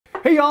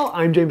Hey y'all,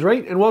 I'm James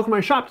Wright and welcome to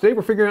my shop. Today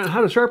we're figuring out how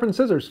to sharpen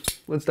scissors.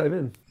 Let's dive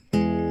in.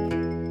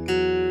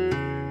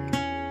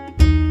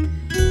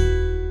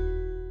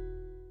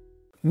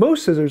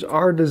 Most scissors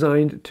are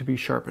designed to be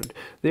sharpened.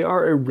 They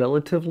are a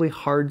relatively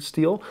hard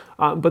steel,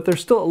 but they're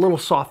still a little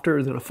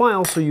softer than a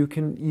file, so you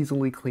can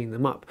easily clean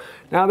them up.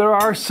 Now there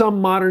are some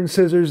modern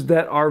scissors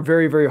that are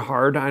very, very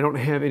hard. I don't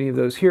have any of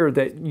those here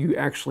that you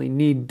actually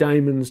need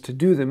diamonds to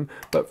do them,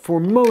 but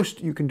for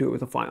most you can do it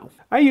with a file.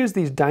 I use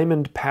these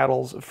diamond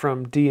paddles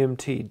from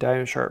DMT,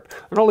 DiaSharp,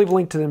 and I'll leave a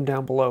link to them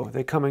down below.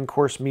 They come in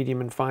coarse,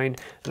 medium, and fine,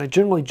 and I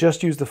generally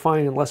just use the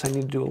fine unless I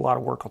need to do a lot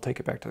of work. I'll take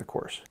it back to the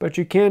coarse. But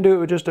you can do it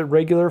with just a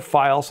regular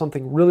file,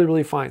 something really,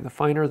 really fine. The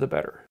finer, the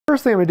better.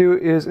 First thing I'm gonna do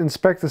is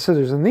inspect the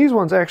scissors, and these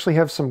ones actually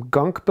have some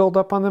gunk build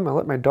up on them. I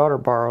let my daughter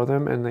borrow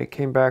them, and they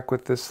came back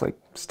with this like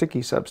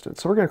sticky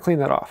substance, so we're gonna clean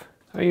that off.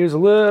 I use a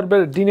little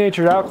bit of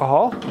denatured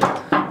alcohol.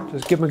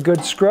 Just give them a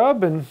good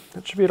scrub, and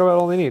that should be about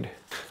all they need.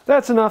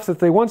 That's enough that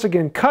they once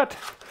again cut,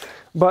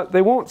 but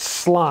they won't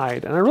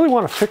slide, and I really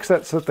want to fix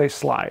that so that they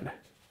slide.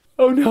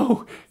 Oh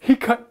no, he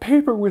cut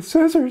paper with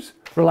scissors.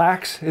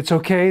 Relax, it's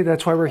okay,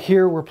 that's why we're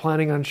here, we're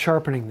planning on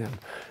sharpening them.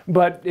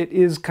 But it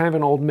is kind of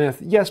an old myth.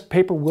 Yes,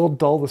 paper will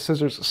dull the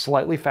scissors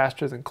slightly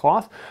faster than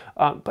cloth,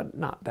 but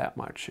not that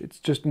much. It's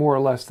just more or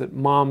less that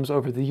moms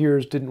over the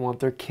years didn't want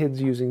their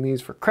kids using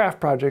these for craft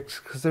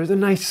projects because they're the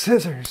nice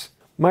scissors.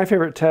 My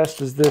favorite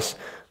test is this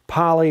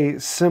poly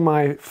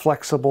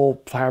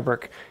semi-flexible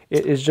fabric.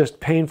 It is just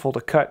painful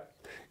to cut.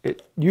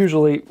 It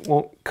usually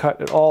won't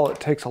cut at all. It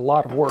takes a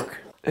lot of work.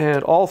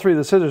 And all three of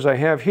the scissors I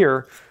have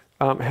here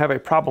have a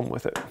problem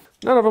with it.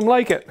 None of them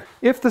like it.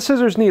 If the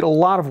scissors need a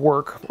lot of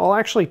work, I'll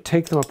actually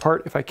take them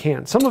apart if I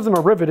can. Some of them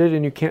are riveted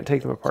and you can't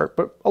take them apart,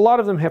 but a lot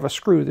of them have a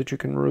screw that you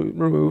can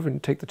remove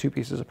and take the two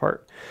pieces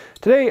apart.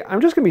 Today,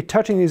 I'm just gonna be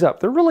touching these up.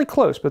 They're really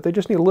close, but they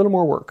just need a little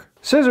more work.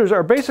 Scissors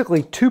are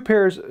basically two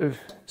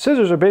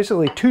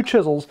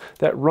chisels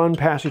that run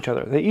past each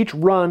other. They each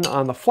run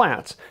on the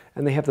flats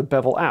and they have the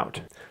bevel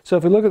out. So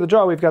if we look at the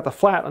jaw, we've got the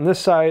flat on this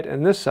side,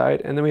 and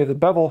then we have the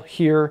bevel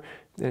here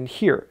and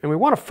here. And we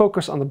want to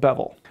focus on the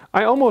bevel.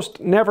 I almost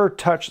never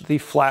touch the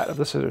flat of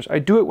the scissors. I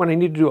do it when I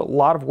need to do a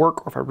lot of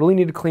work or if I really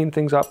need to clean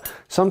things up.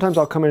 Sometimes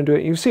I'll come in and do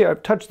it. You see,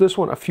 I've touched this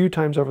one a few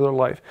times over their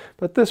life,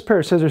 but this pair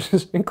of scissors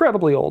is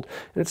incredibly old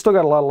and it's still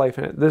got a lot of life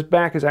in it. This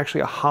back is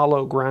actually a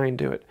hollow grind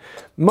to it.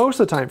 Most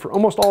of the time, for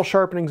almost all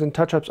sharpenings and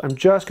touch-ups, I'm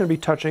just going to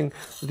be touching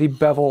the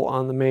bevel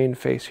on the main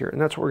face here,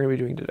 and that's what we're going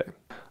to be doing today.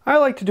 I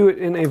like to do it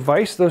in a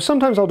vise, though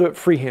sometimes I'll do it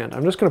freehand.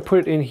 I'm just going to put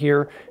it in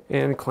here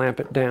and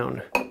clamp it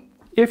down.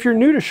 If you're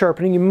new to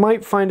sharpening, you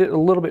might find it a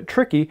little bit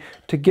tricky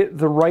to get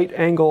the right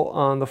angle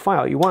on the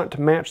file. You want it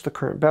to match the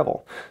current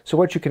bevel. So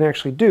what you can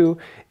actually do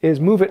is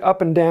move it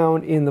up and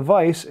down in the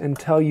vise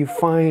until you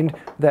find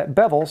that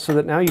bevel so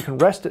that now you can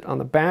rest it on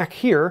the back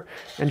here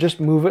and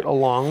just move it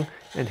along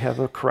and have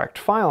the correct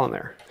file in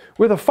there.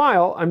 With a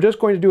file, I'm just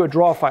going to do a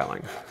draw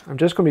filing. I'm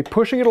just going to be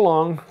pushing it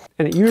along,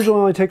 and it usually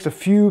only takes a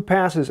few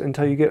passes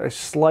until you get a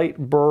slight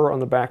burr on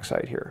the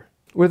backside here.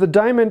 With a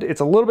diamond,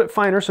 it's a little bit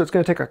finer, so it's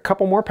going to take a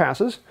couple more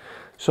passes.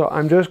 So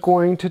I'm just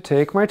going to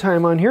take my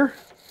time on here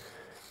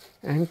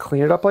and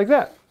clean it up like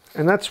that.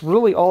 And that's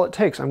really all it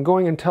takes. I'm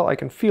going until I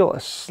can feel a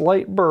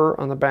slight burr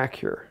on the back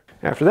here.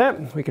 After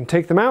that, we can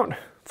take them out,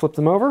 flip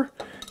them over,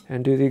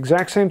 and do the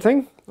exact same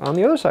thing on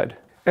the other side.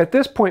 At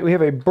this point, we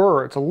have a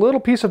burr. It's a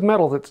little piece of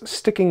metal that's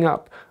sticking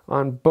up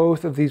on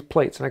both of these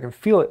plates, and I can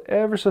feel it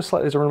ever so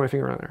slightly as I run my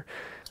finger on there.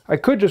 I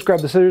could just grab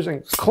the scissors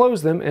and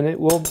close them, and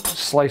it will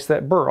slice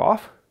that burr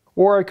off.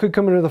 Or I could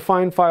come into the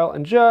fine file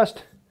and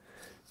just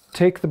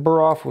take the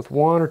burr off with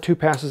one or two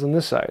passes on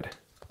this side.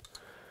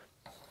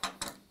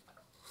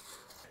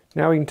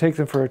 Now we can take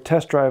them for a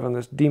test drive on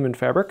this demon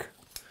fabric.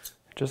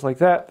 Just like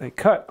that, they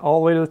cut all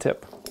the way to the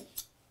tip.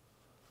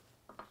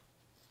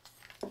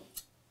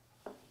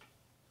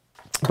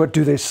 But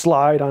do they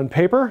slide on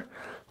paper?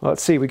 Well,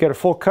 let's see, we get a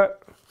full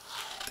cut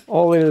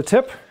all the way to the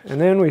tip,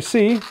 and then we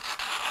see,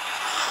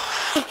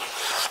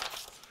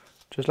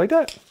 just like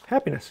that,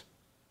 happiness.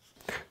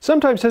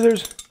 Sometimes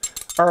scissors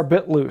are a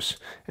bit loose,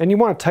 and you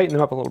want to tighten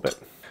them up a little bit.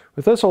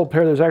 With this old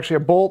pair, there's actually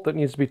a bolt that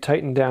needs to be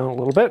tightened down a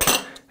little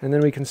bit, and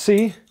then we can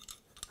see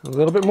a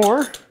little bit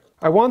more.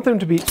 I want them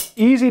to be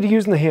easy to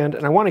use in the hand,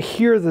 and I want to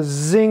hear the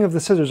zing of the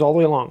scissors all the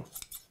way along.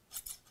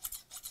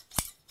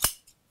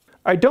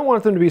 I don't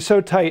want them to be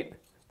so tight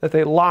that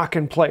they lock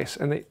in place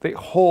and they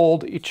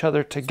hold each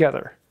other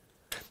together.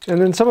 And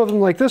then some of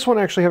them, like this one,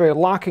 actually have a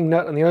locking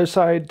nut on the other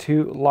side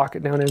to lock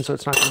it down in so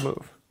it's not going to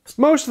move.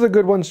 Most of the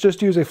good ones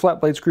just use a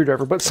flat blade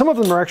screwdriver, but some of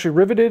them are actually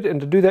riveted,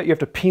 and to do that you have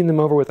to peen them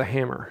over with a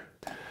hammer.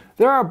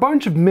 There are a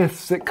bunch of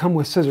myths that come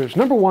with scissors.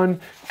 Number one,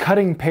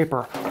 cutting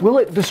paper. Will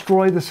it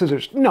destroy the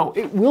scissors? No,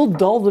 it will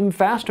dull them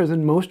faster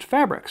than most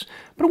fabrics,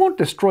 but it won't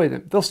destroy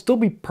them. They'll still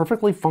be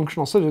perfectly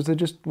functional scissors, they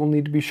just will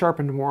need to be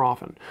sharpened more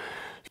often.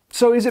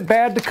 So is it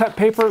bad to cut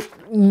paper?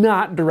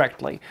 Not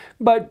directly,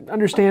 but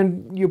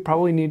understand you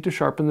probably need to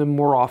sharpen them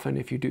more often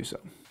if you do so.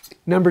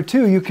 Number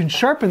 2, you can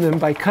sharpen them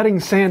by cutting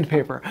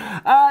sandpaper.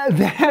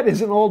 That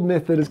is an old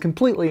myth that is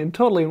completely and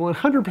totally and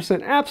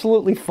 100%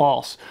 absolutely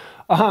false.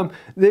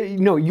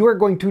 No, you are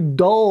going to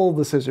dull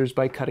the scissors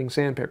by cutting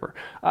sandpaper.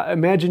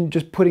 Imagine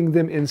just putting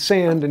them in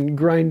sand and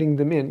grinding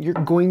them in. You're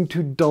going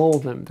to dull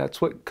them. That's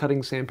what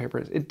cutting sandpaper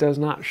is. It does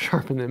not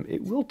sharpen them.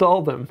 It will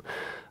dull them.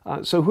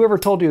 So whoever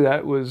told you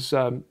that was,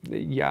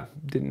 yeah,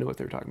 didn't know what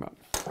they were talking about.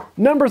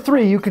 Number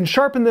 3, you can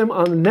sharpen them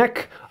on the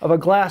neck of a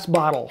glass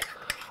bottle.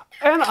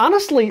 And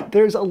honestly,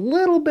 there's a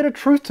little bit of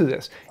truth to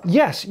this.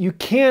 Yes, you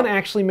can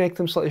actually make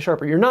them slightly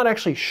sharper. You're not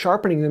actually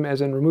sharpening them as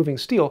in removing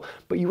steel,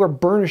 but you are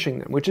burnishing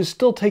them, which is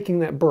still taking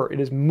that burr. It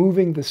is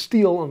moving the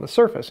steel on the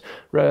surface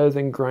rather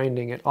than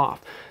grinding it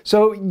off.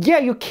 So yeah,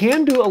 you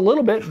can do a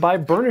little bit by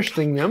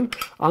burnishing them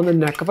on the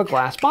neck of a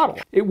glass bottle.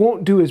 It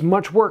won't do as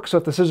much work, so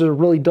if the scissors are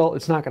really dull,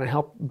 it's not going to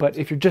help. But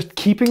if you're just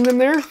keeping them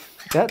there,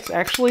 that's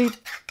actually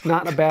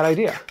not a bad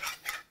idea.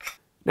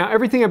 Now,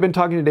 everything I've been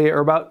talking today are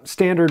about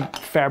standard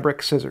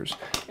fabric scissors,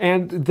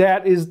 and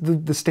that is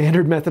the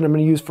standard method I'm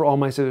going to use for all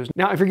my scissors.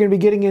 Now, if you're going to be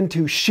getting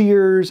into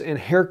shears and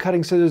hair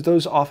cutting scissors,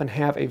 those often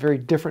have a very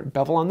different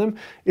bevel on them.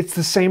 It's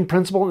the same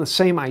principle and the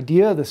same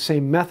idea, the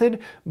same method,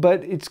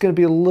 but it's going to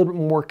be a little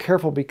bit more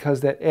careful because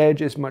that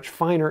edge is much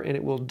finer and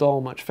it will dull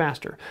much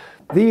faster.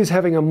 These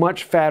having a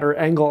much fatter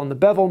angle on the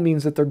bevel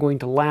means that they're going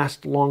to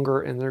last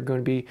longer and they're going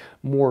to be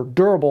more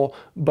durable,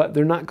 but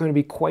they're not going to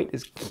be quite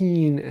as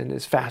keen and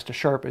as fast to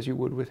sharp as you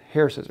would with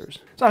hair scissors.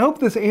 So I hope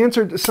this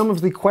answered some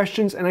of the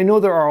questions, and I know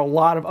there are a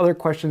lot of other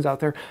questions out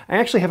there. I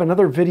actually have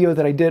another video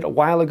that I did a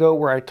while ago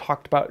where I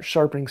talked about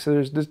sharpening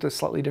scissors, just a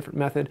slightly different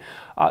method.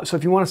 So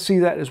if you want to see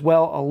that as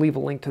well, I'll leave a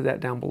link to that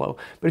down below.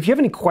 But if you have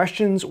any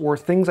questions or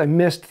things I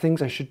missed,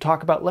 things I should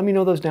talk about, let me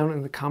know those down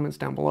in the comments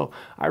down below.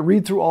 I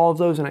read through all of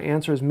those and I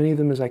answer as many of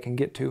them as I can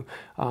get to.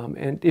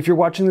 And if you're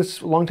watching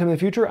this a long time in the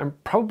future, I'm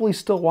probably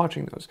still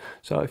watching those.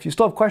 So if you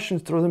still have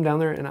questions, throw them down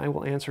there and I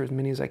will answer as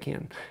many as I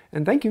can.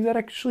 And thank you, that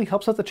actually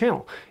helps out the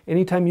channel.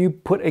 Anytime you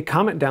put a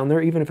comment down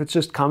there, even if it's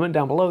just comment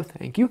down below,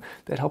 thank you.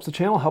 That helps the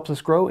channel, helps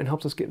us grow, and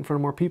helps us get in front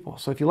of more people.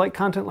 So if you like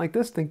content like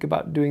this, think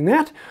about doing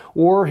that,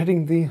 or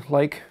hitting the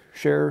like,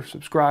 share,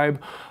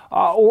 subscribe,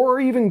 or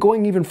even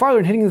going even farther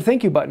and hitting the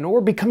thank you button, or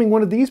becoming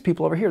one of these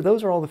people over here.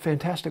 Those are all the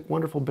fantastic,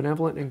 wonderful,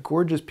 benevolent, and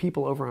gorgeous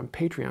people over on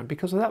Patreon,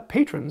 because without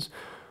patrons,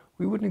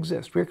 we wouldn't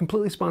exist. We are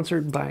completely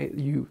sponsored by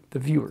you, the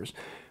viewers.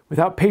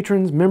 Without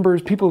patrons,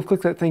 members, people who've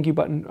clicked that thank you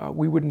button,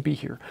 we wouldn't be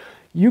here.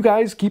 You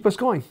guys keep us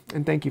going,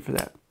 and thank you for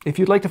that. If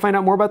you'd like to find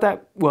out more about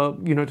that, well,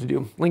 you know what to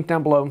do. Link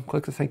down below,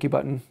 click the thank you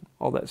button,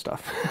 all that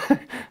stuff.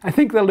 I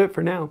think that'll do it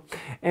for now.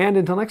 And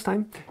until next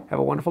time, have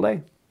a wonderful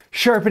day.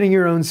 Sharpening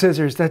your own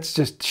scissors, that's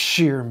just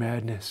sheer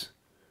madness.